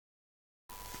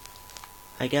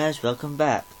Hi guys, welcome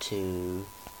back to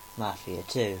Mafia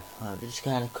 2. Just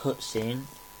kind of cutscene.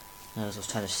 I was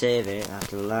trying to save it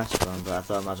after the last one, but I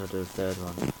thought I might as well do a third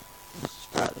one.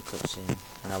 Start the cutscene,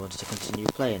 and I wanted to continue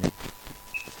playing it.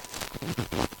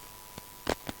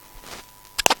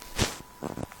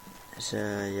 So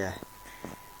yeah,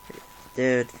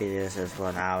 third video says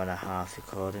 1 hour and a half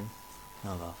recording.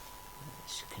 Oh well,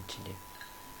 let's continue.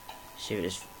 See what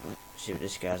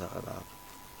this guy's all about.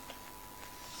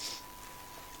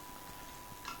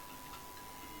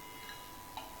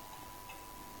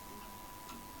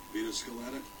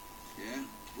 Beatin? Yeah?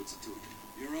 What's it to you?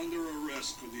 You're under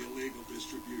arrest for the illegal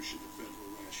distribution of federal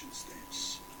ration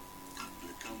stamps.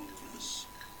 You're coming with us.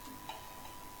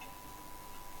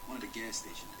 One of the gas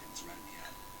station attendants ratted me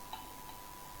out.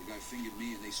 The guy fingered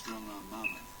me and they strung on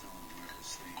Mama and telling them where I was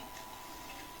staying.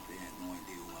 They had no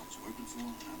idea who I was working for,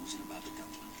 and I wasn't about to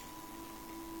tell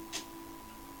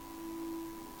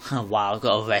them. Wow, I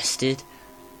got arrested.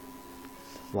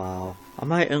 Wow. I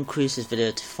might increase this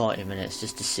video to 40 minutes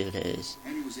just to see what it is.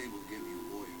 And he was able to get me a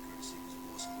lawyer courtesy of his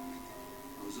boss Clemente.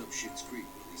 I was up Shit's Creek,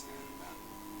 but at least I had a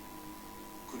battle.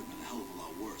 Could have been a hell of a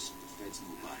lot worse if the feds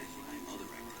knew about it for my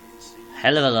other activities.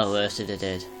 Hell of a lot worse if they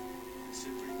did.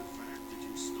 Considering the fact that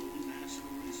you stole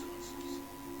national resources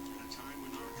at a time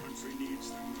when our country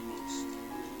needs them the most.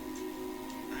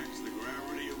 That's the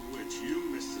gravity of which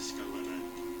you, Mr. Scaletta.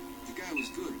 The guy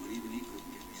was good, but even he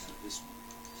couldn't get me out of this one.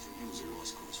 It was a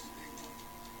lost cause from day one.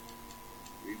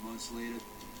 3 months later,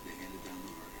 they handed down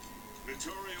the verdict.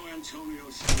 Vittorio Antonio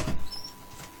Scaletta.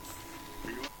 For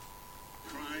your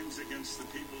crimes against the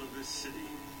people of this city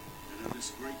and of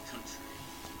this great country.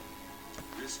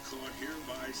 This court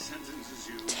hereby sentences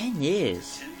you 10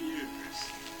 years. to 10 years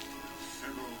of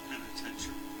federal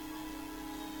penitentiary.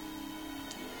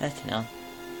 Heck no.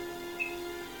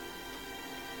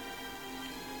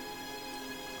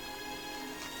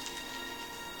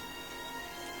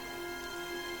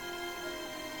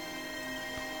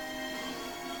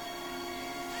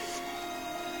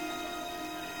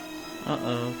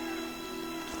 Uh-oh.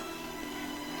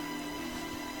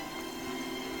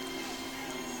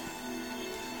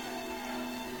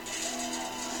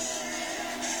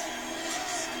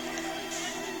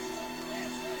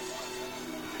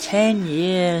 Ten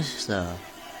years though.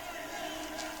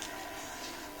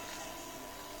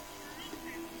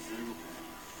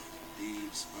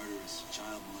 Thieves, murderers,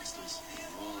 child molesters,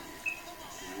 all of you.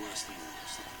 The worst of the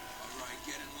worst. All right,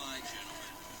 get in line,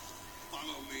 gentlemen.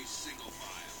 Follow me single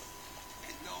file.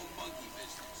 And no monkey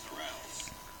business, or else.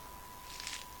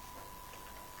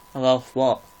 Well,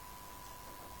 what?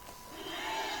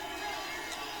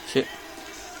 Shit.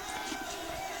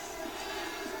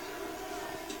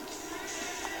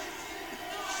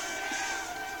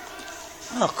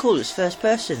 Oh, cool, it's first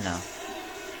person now.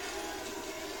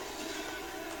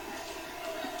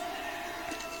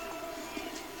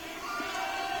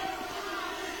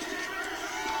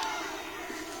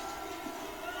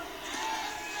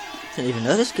 Didn't even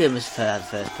know this game was first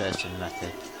person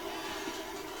method.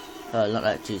 Oh, not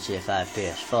like GTA 5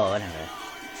 PS4 anyway.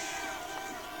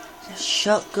 There's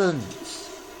shotguns.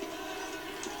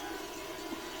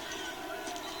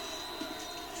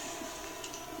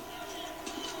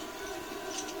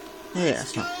 Yeah,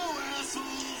 that's not.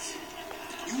 Assholes!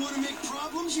 You want to make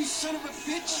problems, you son of a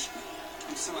bitch?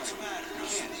 I'm sorry. What's the matter? You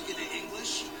can't speak into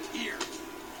English? Here,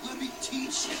 let me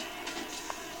teach you.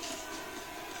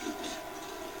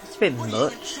 It's a bit What,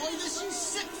 much. you enjoy this, you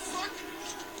sick fuck?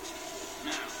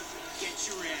 Now, get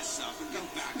your ass up and go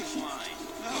back in line.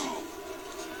 No.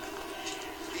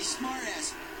 Hey,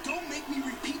 smartass, don't make me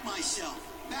repeat myself.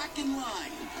 Back in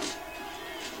line.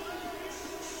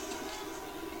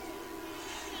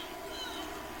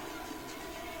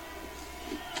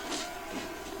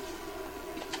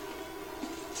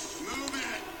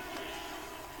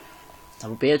 I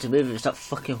will be able to move if you stop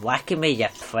fucking whacking me, you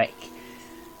prick.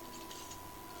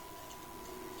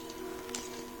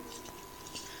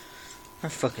 I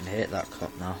fucking hate that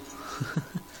cop now.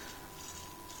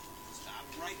 Stop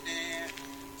right there.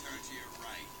 Turn to your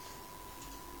right.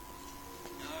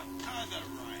 Other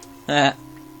right.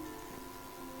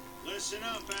 Listen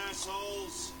up,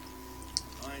 assholes.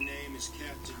 My name is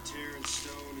Captain Terrence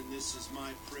Stone, and this is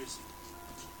my prison.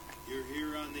 You're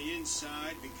here on the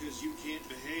inside because you can't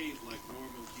behave like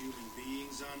normal human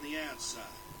beings on the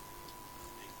outside.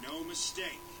 Make no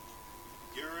mistake.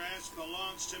 Your ass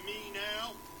belongs to me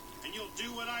now, and you'll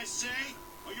do what I say,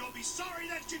 or you'll be sorry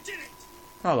that you did it.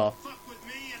 Hello. Fuck with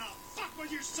me, and I'll fuck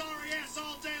with your sorry ass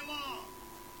all day long.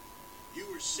 You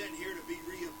were sent here to be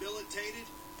rehabilitated.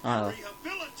 Oh.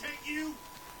 Rehabilitate you?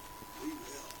 We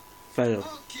will. Fail.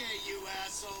 Okay, you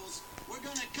assholes. We're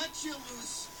gonna cut you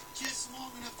loose just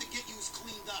long enough to get you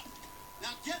cleaned up.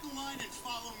 Now get in line and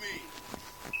follow me.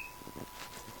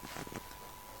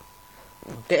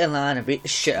 Get in line and beat the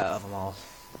shit out of them all.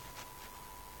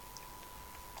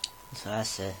 That's what I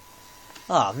say.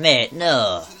 Oh, mate,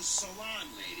 no. To the salon,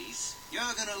 ladies. You're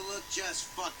gonna look just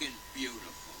fucking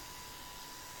beautiful.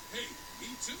 Hey, me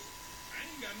too. I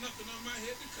ain't got nothing on my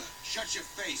head to cut. Shut your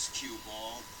face, cue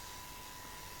ball.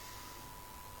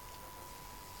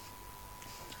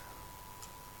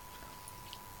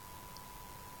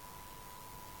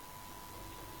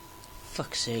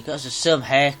 Fuck's sake, that's just some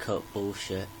haircut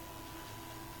bullshit.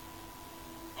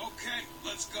 Okay,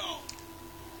 let's go.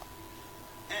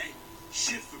 Hey,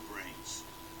 shit for brains.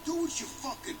 Do what you're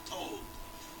fucking told.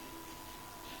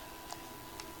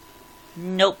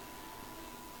 Nope.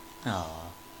 Aww.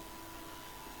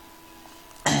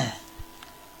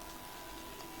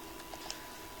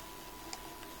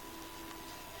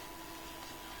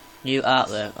 New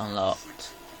artwork unlocked.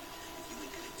 If you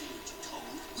ain't gonna do what you're told,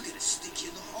 we're gonna stick you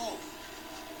in the hole.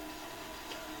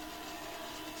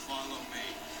 Follow me.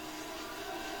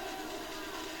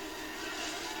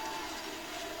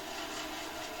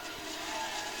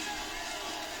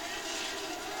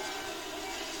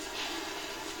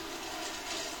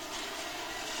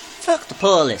 Fuck the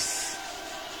police.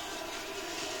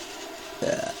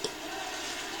 Can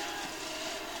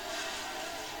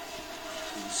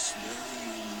smell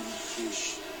you, new fish.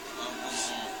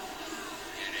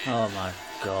 Oh my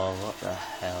god, what the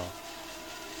hell?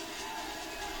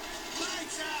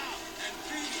 Lights out and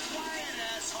be quiet,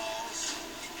 assholes.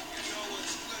 You know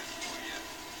what's good for you.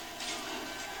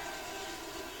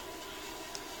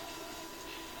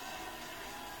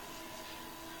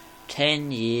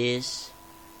 10 years.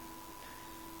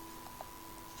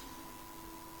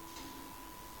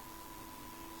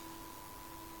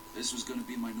 This was gonna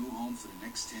be my new home for the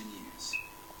next 10 years.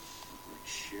 Looked like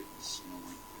shit and smelled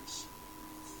like this.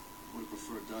 I would have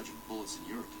preferred dodging bullets in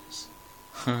Europe to this.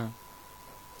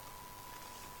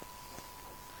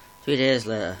 3 days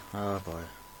later. Oh boy.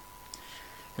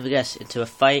 Let me guess, into a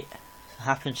fight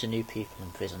happens to new people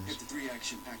in prisons. After 3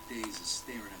 action-packed days of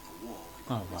staring at the wall, I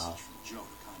got Oh, a message wow. from Joe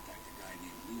to contact a guy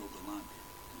named Leo Galante,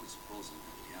 who was supposedly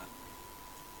the Beatin.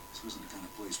 This wasn't the kind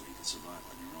of place where you could survive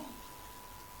on your own.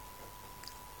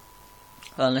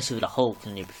 Well, unless you're with a Hulk,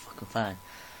 then you'll be fucking fine.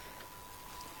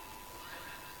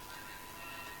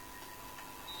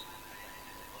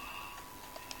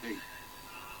 Hey,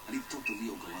 I need to talk to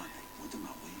Leo Galante. Point him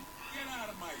out, will you? Get out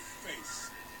of my face.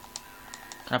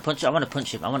 Can I punch him? I want to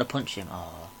punch him. I want to punch him.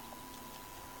 Oh.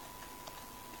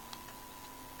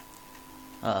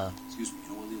 Uh-oh. Excuse me,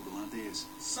 you know where Leo Galante is?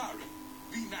 Sorry.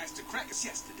 Be nice to Crackers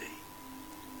yesterday.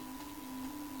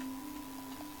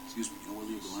 Excuse me, you know where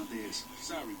Leo Galante is?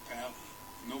 Sorry, pal.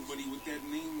 Nobody with that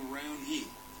name around here.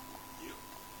 Yep.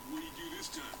 What do you do this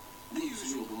time? The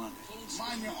usual Galante.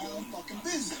 Mind your own fucking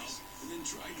business. And then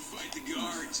try to fight the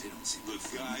guards. They don't seem The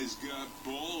guy's got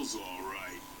balls, all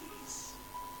right.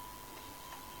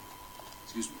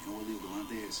 Excuse me, you know where Leo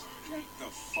Galante is? Get the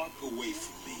fuck away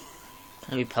from me.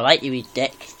 Can I be polite, you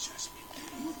dick? Just me.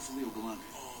 I'm looking for Leo Galante.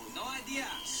 No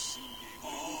ideas.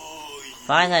 Oh,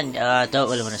 Fine then, I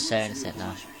don't really want to say anything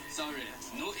now. Sorry,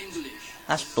 no English.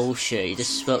 That's bullshit, you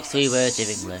just spoke 3 words of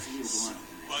English. Leo Galante.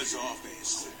 buzz off,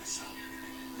 asshole.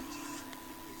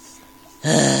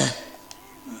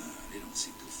 They don't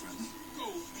seem too friendly. Go,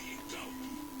 man, go.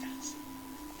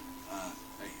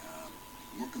 Hey,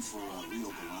 I'm looking for Leo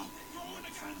Galante. You want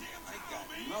to find him? I got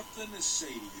nothing to say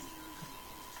to you.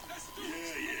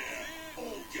 Yeah.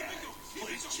 Old guy.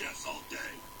 Plays chess all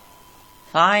day.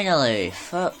 Finally,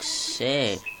 fuck's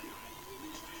sake.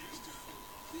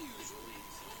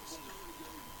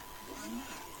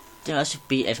 Dude, I should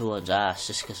beat everyone's ass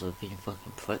just because they've been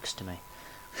fucking pricks to me.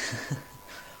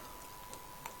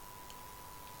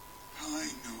 I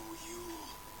know you.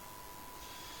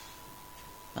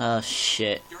 Oh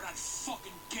shit. You're that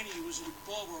fucking Kenny who was in the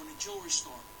barber in the jewelry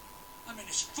store. I'm in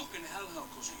this fucking hellhole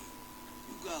because of you.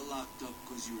 You got locked up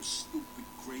because you're a stupid,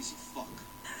 crazy fuck.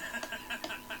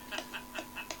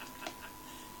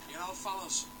 You know,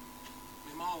 fellas,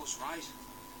 my mom was right.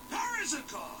 There is a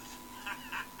God.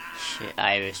 Shit,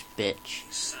 Irish bitch.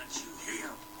 He sent you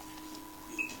here,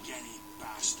 you Kenny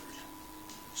bastard.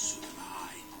 So that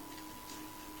I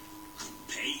could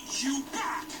pay you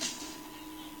back.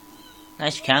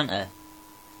 Nice counter.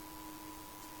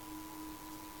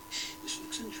 This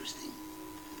looks interesting.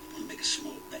 Want to make a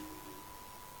small bet?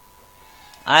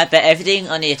 I bet everything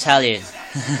on the Italian.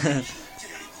 Come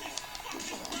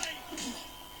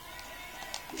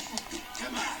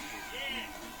on.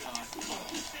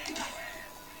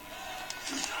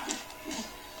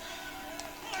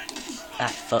 Ah,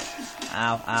 fuck.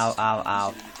 Ow, ow, ow,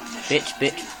 ow. Bitch,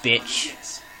 bitch, bitch.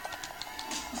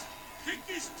 Kick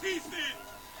his teeth in!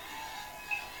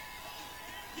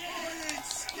 Yeah, ain't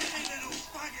skinny little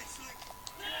faggots like...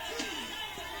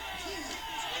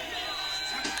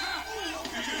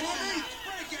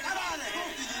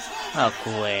 Oh,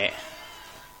 great.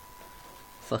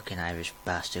 Fucking Irish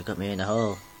bastard got me in the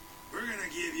hole. We're gonna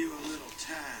give you a little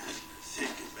time to think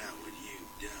about what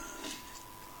you've done.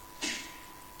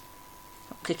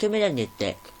 Kick him in your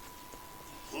dick.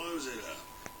 Close it up.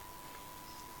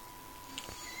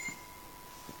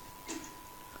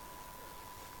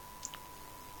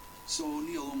 So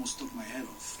O'Neill almost took my head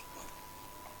off, but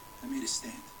I made a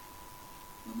stand.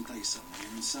 Let me tell you something, when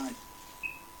you're inside,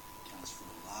 counts for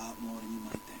a lot more than you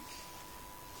might think.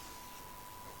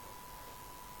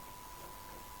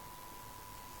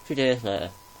 2 days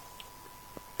later.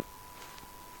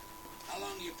 How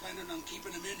long are you planning on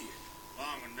keeping him in here?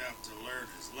 Long enough to learn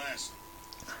his lesson.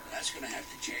 That's gonna have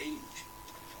to change.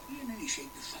 He in any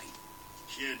shape to fight.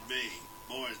 Should be.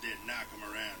 Boys didn't knock him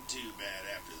around too bad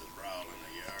after the brawl in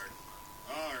the yard.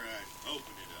 All right,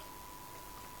 open it up.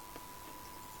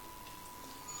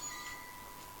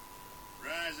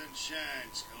 Rise and shine,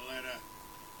 Scaletta.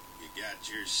 You got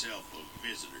yourself a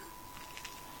visitor.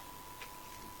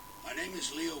 My name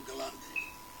is Leo Galante.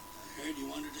 I heard you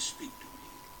wanted to speak to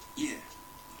me. Yeah.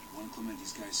 One of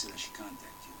Clemente's guys said I should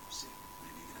contact you. Said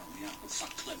maybe you could help me out. Well,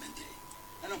 fuck Clemente.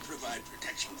 I don't provide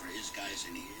protection for his guys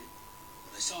in here.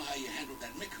 But I saw how you handled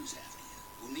that Mick who's after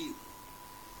you, O'Neill. It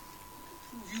could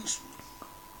prove useful.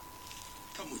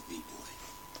 Come with me, boy.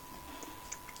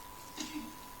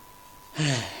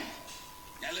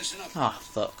 Now listen up. Oh,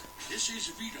 fuck. This is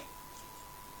Vito.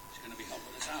 He's gonna be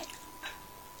helping us out.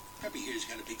 Peppy here's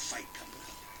got a big fight coming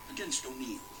up against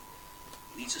O'Neill.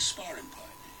 He needs a sparring partner.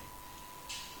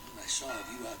 I saw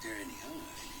you out there anyhow.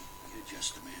 You're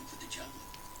just the man for the job.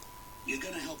 You're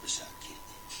gonna help us out, kid.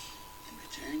 In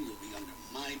return, you'll be under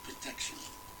my protection.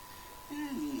 And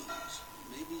who knows?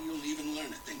 Maybe you'll even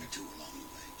learn a thing or two along the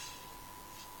way.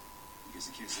 I guess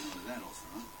I can't say no to that offer,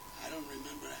 huh? I don't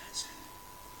remember asking.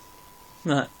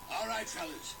 Right. All right,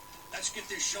 fellas. Let's get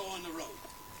this show on the road.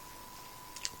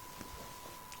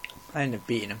 I ended up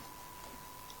beating him.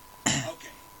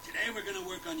 Okay. Today we're gonna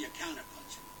work on your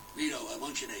counterpunching. Vito, I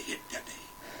want you to hit Pepe.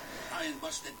 Try and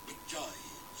bust that big jaw of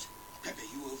his. Pepe,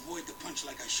 you avoid the punch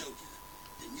like I showed you.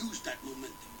 Then use that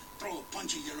momentum to throw a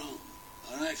punch of your own.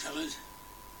 All right, fellas?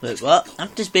 Look, what?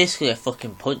 I'm just basically a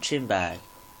fucking punching bag.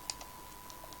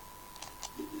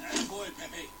 That boy,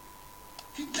 Pepe.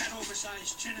 Keep that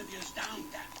oversized chin of yours down,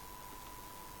 Dad.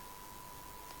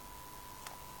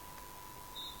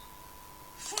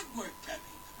 Footwork, Pepe.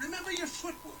 Remember your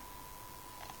footwork.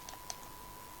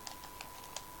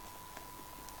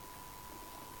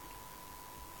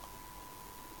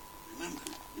 Remember,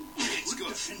 it's good.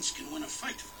 Defense can win a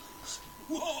fight, fellas.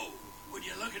 Whoa! Would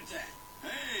you look at that?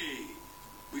 Hey,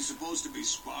 we supposed to be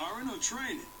sparring or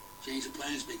training? Change of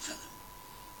plans, big fella.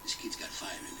 This kid's got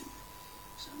fire in him.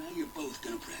 So now you're both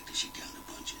gonna practice your counter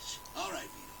punches. All right,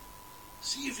 Vito.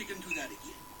 See if you can do that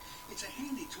again. It's a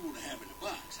handy tool to have in a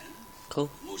box, huh? Cool.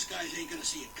 Most guys ain't gonna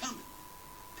see it coming.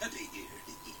 Pepe here,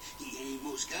 he ain't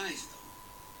most guys, though.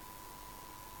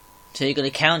 So you're gonna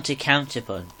counter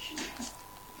punch.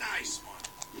 Nice one.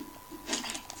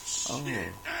 Oh.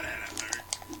 Shit, that had to hurt.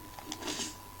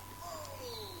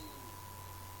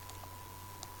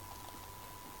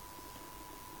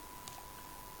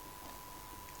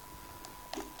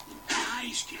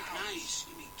 Nice, kid, nice.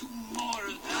 Give me 2 more.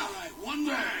 All right, 1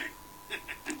 more.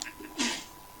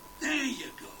 There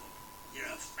you go. You're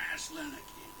a fast learner,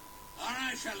 kid. All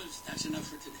right, fellas, that's enough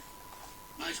for today.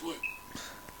 Nice work.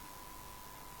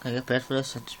 Can I get paid for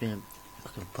this? I'm just being a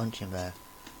fucking punching bag.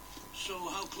 So,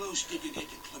 how close did you get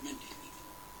to Clemente?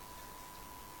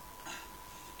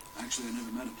 Actually, I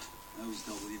never met him. I always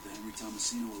dealt with either Henry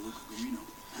Tomasino or Luca Guarino.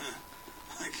 Huh.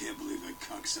 I can't believe that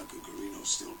cocksucker Guarino's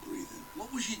still breathing.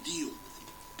 What was your deal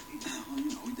with him? Well,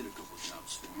 you know, we did a couple of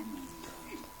jobs for him,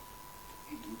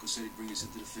 and Luca said he'd bring us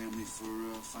into the family for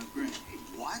 $5,000.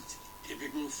 What?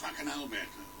 Typical fucking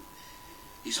Alberto.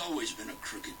 He's always been a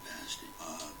crooked bastard.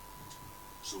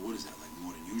 So what is that, like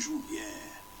more than usual? Yeah,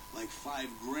 like $5,000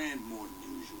 more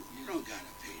than usual. You don't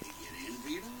gotta pay to get in,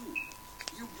 Vito.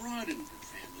 You're brought into the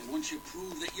family once you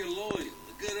prove that you're loyal,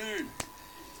 a good earner.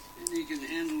 And you can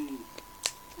handle,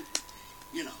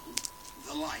 you know,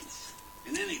 the life.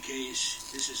 In any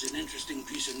case, this is an interesting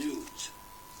piece of news.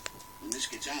 When this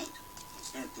gets out,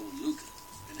 Alberto and Luca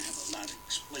are gonna have a lot of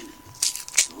explaining.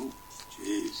 So?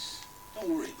 Jeez. Don't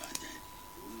worry about that.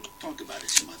 We'll talk about it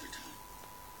some other time.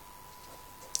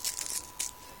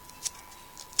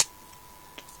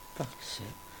 Fuck's sake.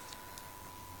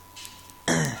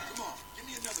 Come on, give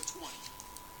me another 20.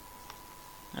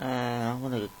 I'm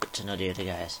gonna get to know the other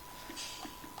guys.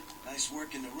 Nice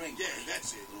work in the ring. Yeah,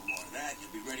 that's it. A little more of that, and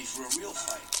you'll be ready for a real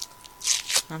fight.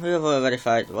 I'm ready for a ready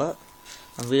fight. What?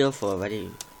 I'm ready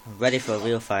for a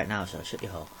real fight now, so shut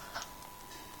your hole.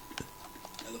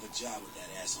 Hell of a job with that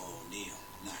asshole O'Neill.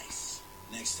 Nice.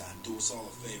 Next time, do us all a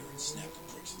favor and snap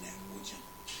the prick's neck, would you?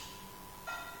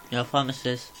 Your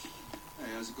promises.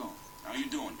 Hey, how's it going? How you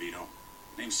doing, Vito?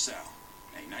 Name's Sal.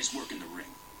 Hey, nice work in the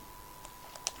ring.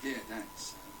 Yeah,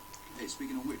 thanks. Hey,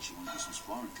 speaking of which, you want to do some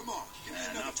sparring? Come on, give me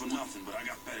another Not for 20. nothing, but I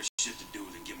got better shit to do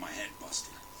than get my head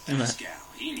busted. Ask Al.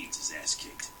 He needs his ass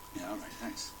kicked. Yeah, all right,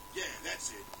 thanks. Yeah,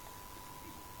 that's it.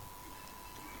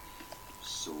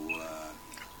 So,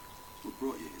 what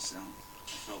brought you here, Sal? I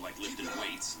felt like lifting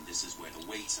weights, and this is where the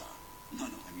weights are. No,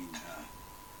 I mean,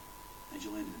 how'd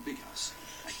you land in the big house?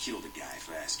 I killed a guy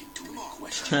for asking too Come many on,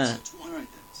 questions. All right,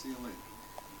 then. See you later.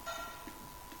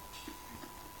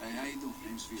 Hey, how you doing?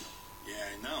 Name's Vito. Yeah,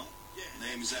 I know.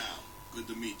 Name's Al. Good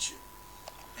to meet you.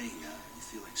 Hey, you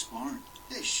feel like sparring?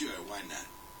 Yeah, sure. Why not?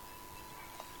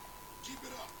 Keep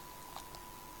it up.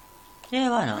 Yeah,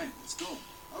 why All not? right, let's go.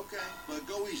 Okay, but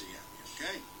go easy on me,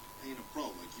 okay? Ain't a pro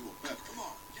like you or Pepper. Come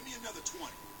on, give me another 20.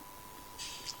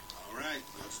 All right,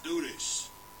 let's do this.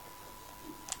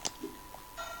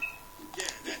 Yeah,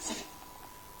 that's it.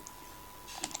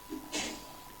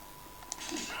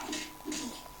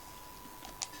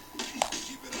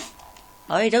 Keep it up.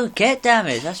 Oh, you don't get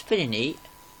damage. That's pretty neat.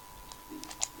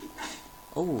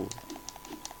 Oh,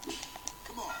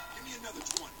 Come on, give me another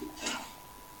 20.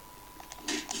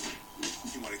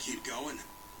 You want to keep going?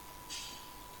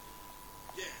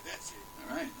 Yeah, that's it.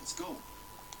 All right, let's go.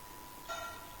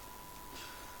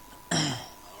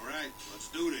 All right, let's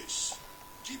do this.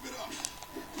 Keep it up.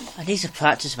 I need to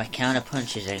practice my counter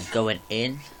punches and going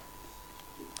in.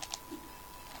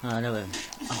 Oh, no.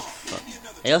 Oh, fuck.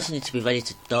 I also need to be ready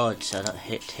to dodge so I don't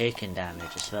hit taking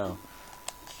damage as well.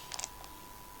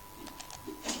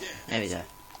 Yeah, There we go.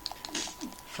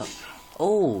 Fuck.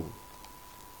 Oh!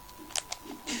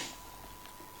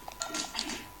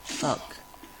 Fuck.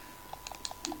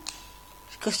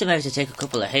 It's customary to take a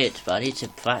couple of hits, but I need to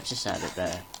practice that a bit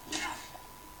better.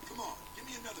 come on, give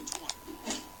me another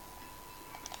 20.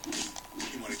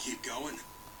 You want to keep going?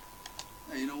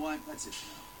 Hey, you know what? That's it for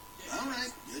now. All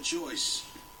right, your choice.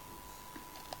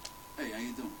 Hey, how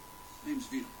you doing? Name's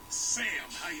Vito. Sam,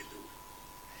 how you doing?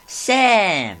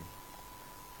 Sam!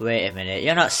 Wait a minute,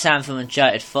 you're not Sam from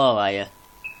Uncharted 4, are you?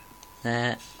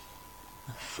 Nah.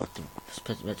 Oh, fucking, I'm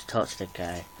supposed to talk to the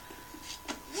guy.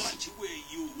 Watch where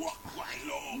you walk,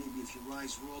 Wilo. Maybe if your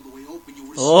eyes were all the way open, you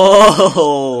would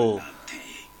Oh! Dante,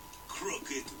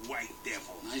 crooked white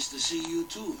devil. Nice to see you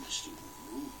too, Mr.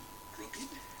 Wu. Crooked?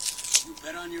 You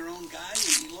bet on your own guy and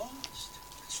he lost.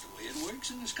 That's the way it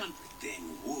works in this country.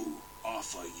 Then Wu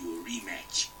offer you a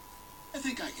rematch. I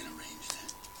think I can arrange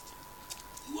that.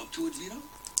 You up to it, Vito?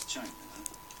 China, huh?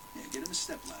 Yeah, get him a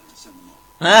stepladder and send him over.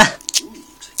 Ah! Ooh,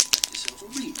 looks like you got yourself a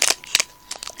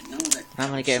rematch. And none of that. I'm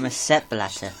gonna get him a set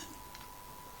blatter.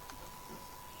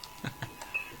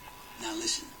 Now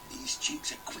listen, these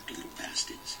cheeks are quick little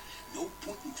bastards. No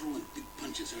point in throwing big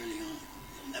punches early on.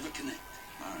 They'll never connect.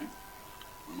 All right.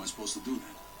 What am I supposed to do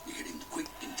then? You hit him quick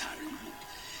and tire him out.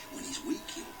 When he's weak,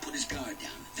 he'll put his guard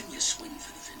down. Then you swing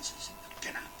for the fences.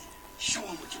 Get out there. Show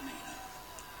him what you're made of.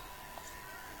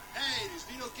 Hey, does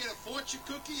Vito get a fortune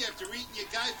cookie after eating your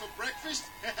guy for breakfast?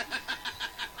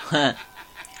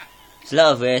 There's a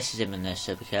lot of racism in this,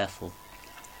 so be careful.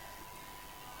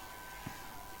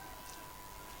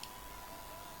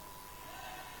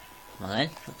 Come on then,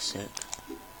 fuck's sake.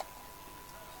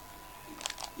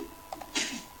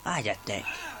 Ah, you dick.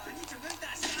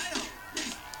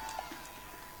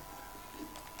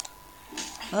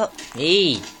 Oh,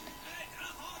 me!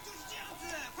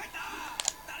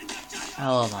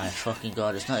 Oh my fucking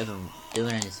god, it's not even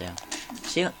doing anything.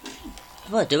 See, it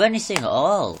won't do anything at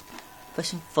all.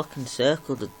 Pressing fucking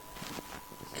circle to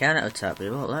counter attack, but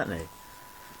it won't let me.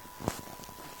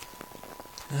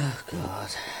 Oh god.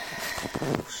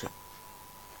 Oh shit.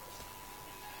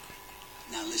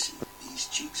 Now listen, these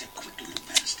cheeks are quick little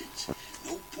bastards.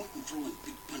 No point in throwing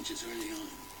big punches early on.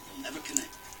 They'll never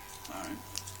connect. All right.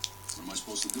 What am I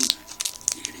supposed to do then?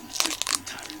 You hit him quick and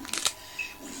tire him out.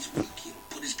 When he's weak, he'll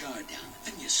put his guard down.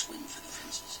 Then you swing for the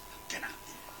fences. Get out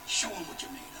there. Show him what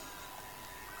you're made of.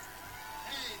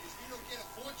 Hey, does Vito get a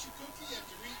fortune cookie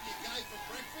after eating your guy for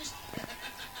breakfast?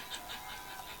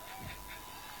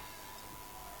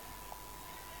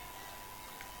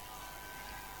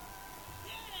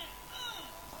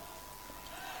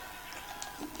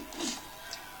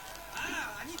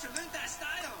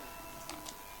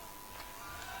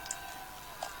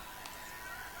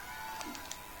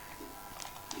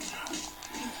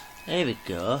 Here we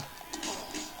go.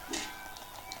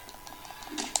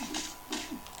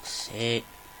 Sick.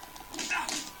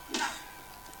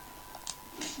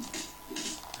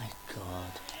 My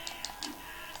God.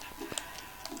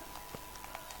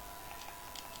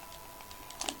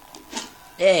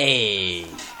 Hey!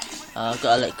 Oh, I've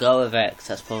got to let go of X,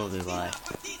 that's probably why.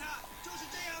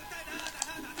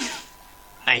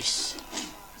 Nice!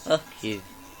 Fuck you.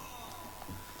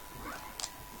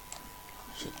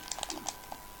 Shit.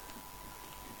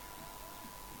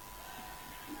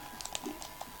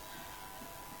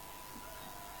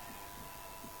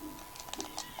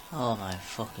 Oh my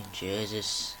fucking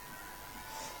Jesus.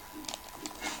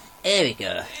 Here we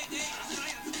go.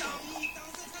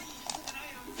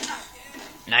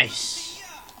 Nice.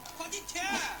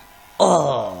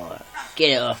 Oh, get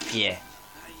it off you.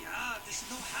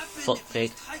 Fuck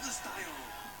pig.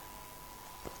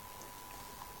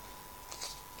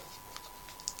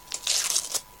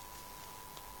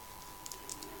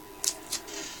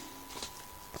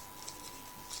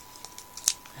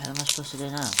 How am I supposed to do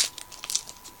now?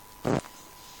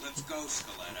 Let's go,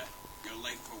 Scaletta. You're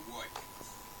late for work.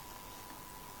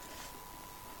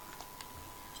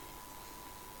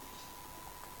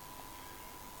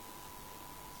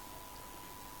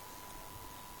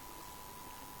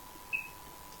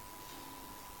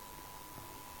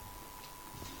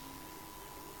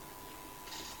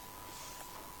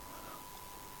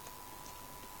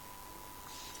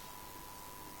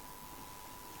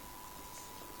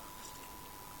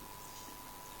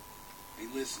 Hey,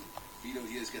 listen. Vito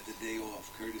here's got the day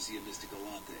off, courtesy of Mr.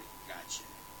 Galante. Gotcha.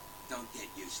 Don't get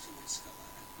used to it,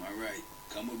 Scaletta. All right.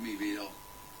 Come with me, Vito.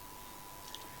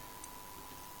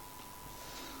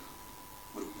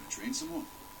 What, are we going to train some more?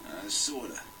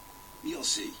 Sorta. You'll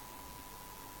see.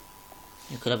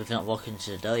 You could have if you're not walking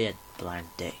into the door, you blind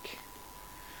dick.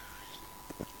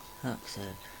 Fuck's sake.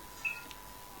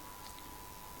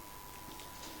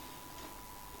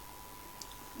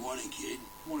 Morning, kid.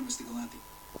 Morning, Mr. Galante.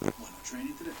 Why not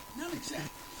training today? Not exactly.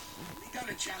 We got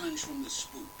a challenge from the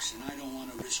spooks, and I don't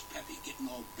want to risk Peppy getting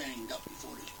all banged up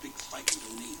before this big fight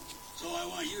with O'Neill. So I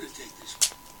want you to take this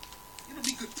one. It'll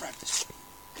be good practice for you.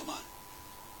 Come on.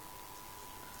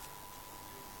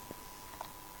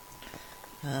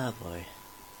 Oh boy.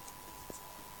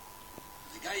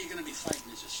 The guy you're going to be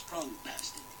fighting is a strong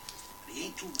bastard, but he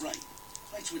ain't too bright.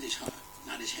 Fights with his heart,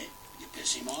 not his head. You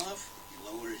piss him off, you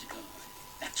lower his guard.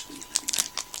 That's when you let him back.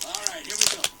 All right, here we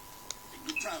go.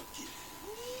 Be proud, kid.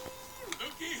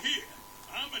 Looky here.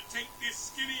 I'ma take this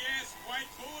skinny-ass white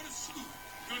boy to school.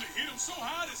 Gonna hit him so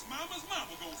hard his mama's mama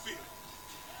gonna feel it.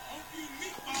 Hope you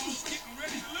meatballs getting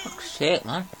ready to lose. Shit,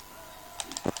 man.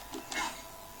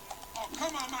 Oh,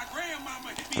 come on, my grandmama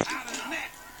hit me out of the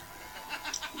neck.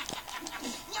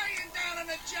 Laying down on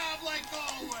the job like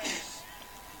always.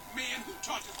 Man, who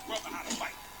taught this brother how to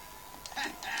fight?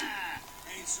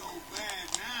 Ain't so bad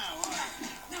now, huh?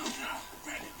 No,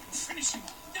 Brandon, finish him.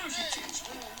 Now's your chance.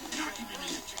 Knock him in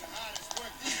the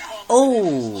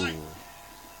Oh!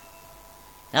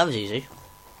 That was easy.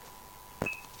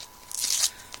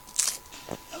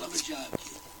 Hell of a job,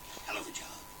 kid. Hell of a job.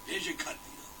 There's your cut,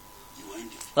 Vito. You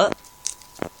earned it. What?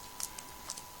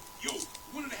 Yo,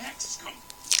 one of the hacks is coming.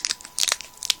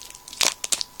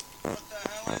 What the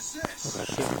hell is this?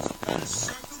 Some kind of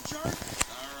circle jerk?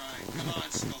 All right, come on,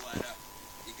 Scaletta.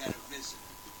 You got a visit.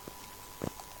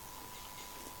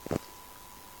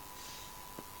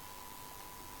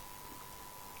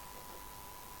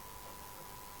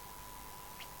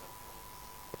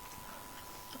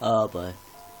 Oh boy.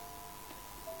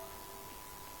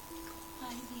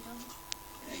 Hi, Vito.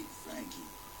 Hey, Frankie.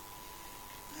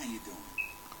 How you doing?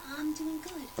 I'm doing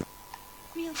good.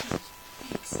 Real good.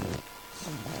 Thanks.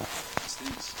 How's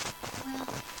things? Well,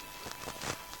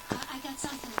 I got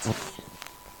something to tell you.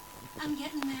 I'm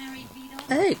getting married, Vito.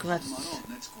 Hey, Come on, congrats.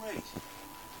 that's great.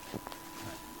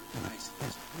 Nice to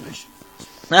get some permission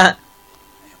first. Ah,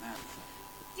 Hey, I'm happy for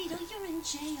Vito, you're in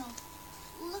jail.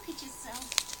 Look at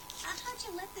yourself. How'd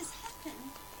you let this happen?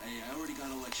 you. Hey, I already got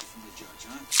a lecture from the judge,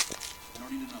 huh? I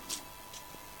don't need another one.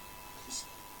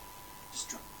 Just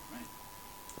drop it, right?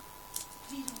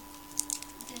 Vito,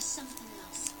 there's something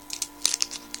else.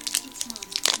 It's Mom.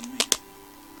 What do you mean?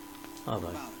 oh What boy.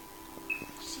 about it?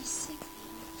 She's sick,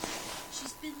 Vito.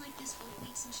 She's been like this for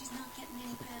weeks and she's not getting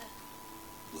any better.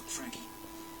 Look, Frankie.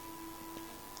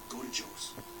 Go to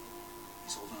Joe's.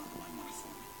 He's holding on to my money for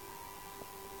me.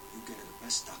 You get her the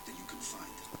best doctor you can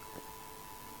find.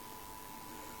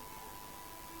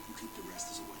 You keep the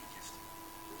rest as a wedding gift.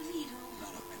 Vito. No,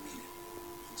 I mean it.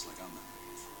 Looks like I'm not gonna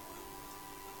get it for a while.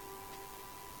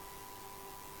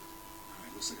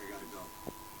 Alright, looks like I gotta go.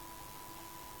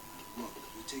 Look,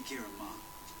 you take care of Mom.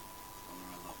 Tell her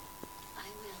I love her. I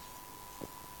will.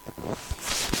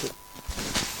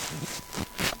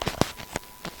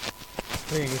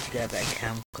 We need to get a better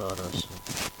camcorder or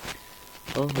something.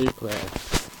 1 week later.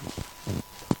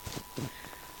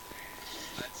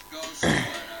 Let's go,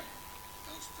 sweater.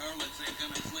 Those toilets ain't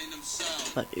gonna clean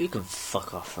themselves. But you can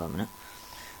fuck off for a minute.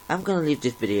 I'm gonna leave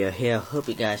this video here. Hope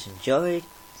you guys enjoyed.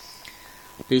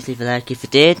 Please leave a like if you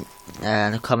did,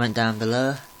 and a comment down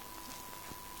below.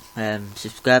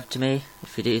 Subscribe to me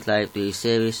if you did like the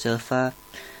series so far.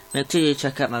 Make sure you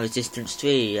check out my Resistance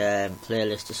 3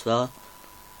 playlist as well.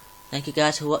 Thank you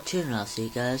guys for watching, and I'll see you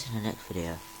guys in the next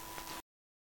video.